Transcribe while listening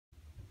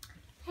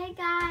Hey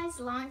guys,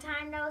 long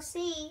time no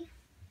see.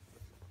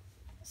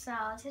 So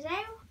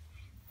today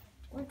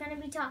we're going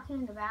to be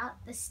talking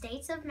about the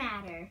states of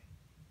matter.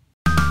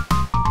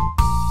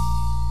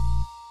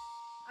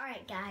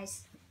 Alright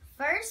guys,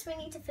 first we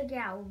need to figure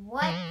out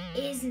what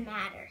is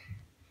matter.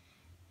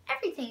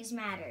 Everything's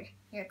matter.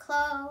 Your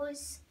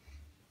clothes,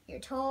 your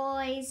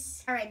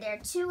toys. Alright, there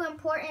are two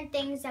important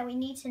things that we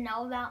need to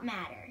know about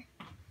matter.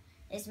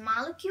 Is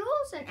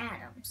molecules and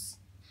atoms.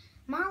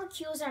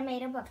 Molecules are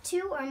made up of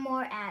two or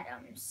more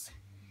atoms.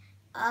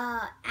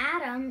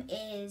 Atom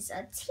is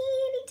a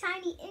teeny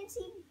tiny,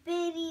 itsy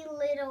bitty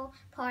little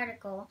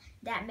particle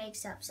that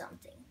makes up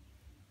something.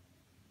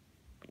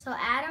 So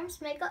atoms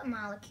make up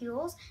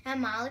molecules,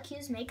 and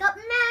molecules make up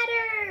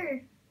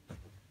matter.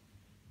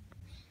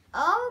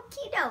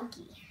 Okie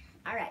dokie.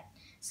 Alright,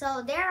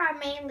 so there are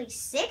mainly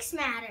 6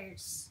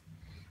 matters,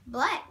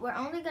 but we're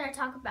only going to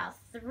talk about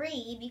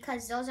 3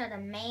 because those are the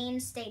main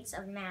states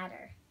of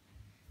matter.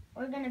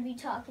 We're going to be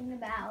talking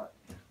about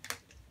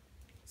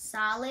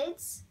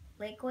solids,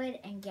 liquid,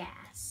 and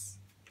gas.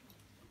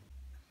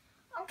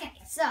 Okay,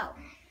 so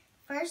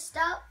first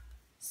up,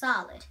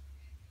 solid.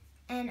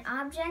 An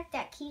object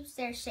that keeps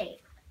their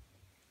shape.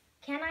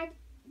 Can I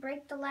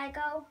break the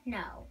Lego?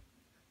 No.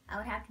 I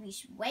would have to be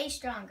way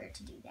stronger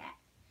to do that.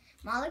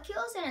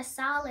 Molecules in a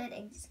solid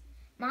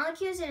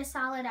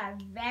are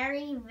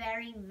very,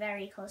 very,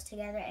 very close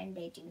together, and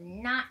they do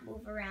not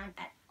move around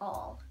at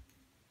all.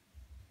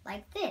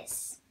 Like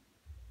this.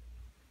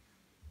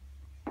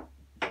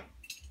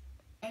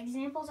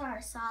 Examples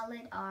are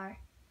solid are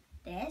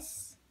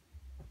this,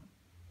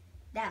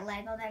 that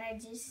Lego that I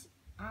just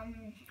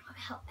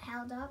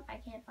held up, I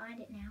can't find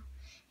it now,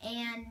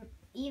 and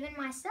even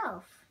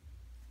myself,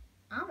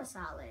 I'm a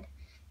solid,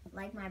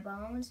 like my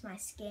bones, my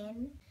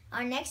skin.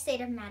 Our next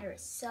state of matter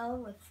is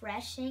so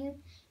refreshing,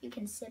 you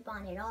can sip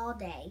on it all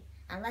day,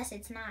 unless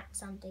it's not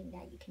something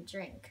that you can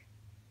drink.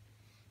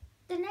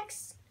 The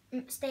next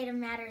state of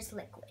matter is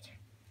liquid.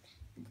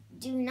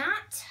 Do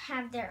not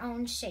have their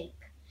own shape.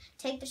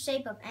 Take the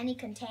shape of any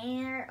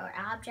container or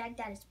object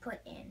that is put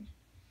in.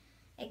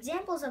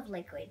 Examples of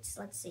liquids,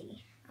 let's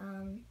see.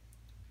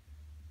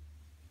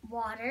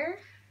 Water,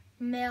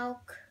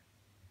 milk,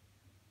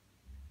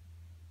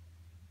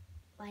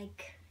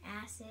 like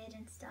acid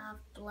and stuff,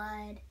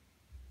 blood.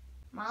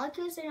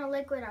 Molecules in a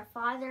liquid are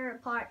farther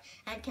apart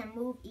and can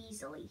move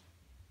easily,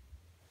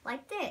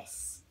 like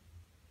this.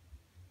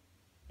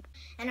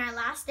 And our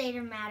last state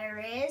of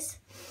matter is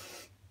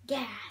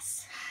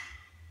gas.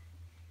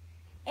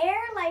 Air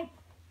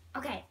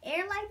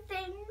like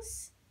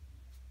things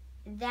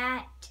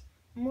that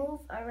move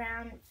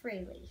around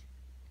freely.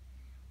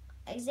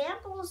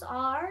 Examples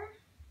are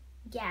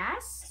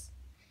gas.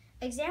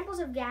 Examples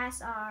of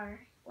gas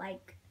are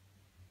like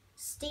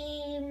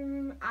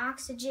steam,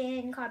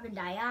 oxygen, carbon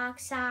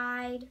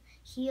dioxide,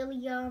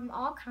 helium,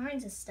 all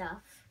kinds of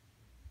stuff.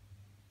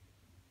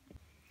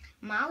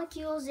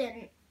 Molecules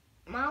in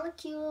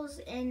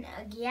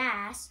a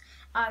gas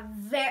are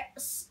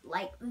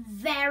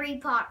very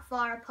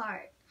far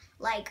apart,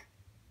 like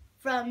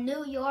from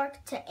New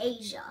York to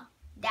Asia.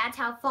 That's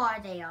how far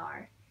they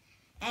are.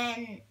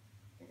 And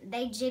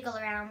they jiggle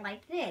around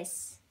like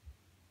this.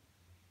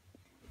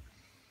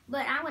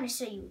 But I want to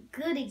show you a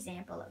good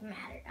example of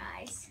matter,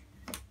 guys.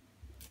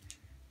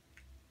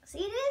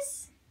 See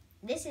this?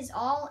 This is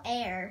all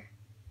air,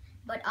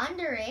 but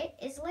under it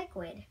is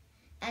liquid.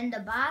 And the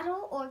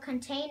bottle or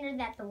container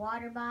that the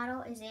water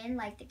bottle is in,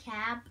 like the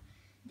cap,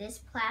 this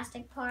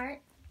plastic part,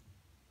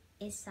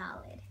 is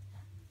solid.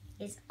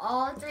 It's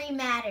all 3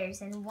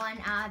 matters in one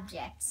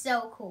object.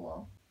 So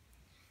cool.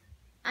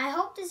 I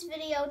hope this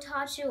video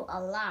taught you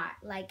a lot.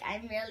 Like,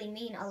 I really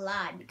mean a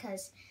lot,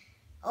 because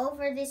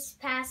over this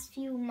past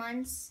few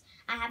months,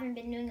 I haven't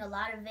been doing a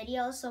lot of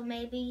videos, so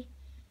maybe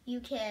you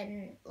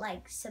can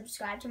like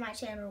subscribe to my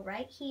channel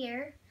right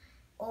here,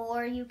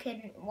 or you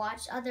can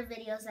watch other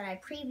videos that I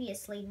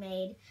previously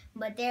made,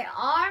 but there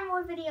are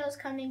more videos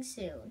coming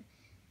soon.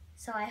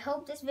 So I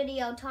hope this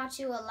video taught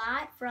you a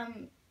lot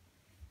from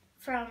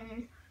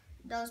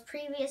those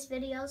previous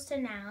videos to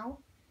now.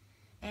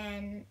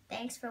 And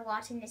thanks for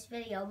watching this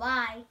video.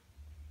 Bye.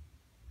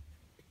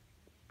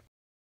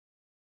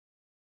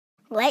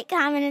 Like,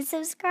 comment, and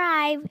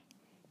subscribe.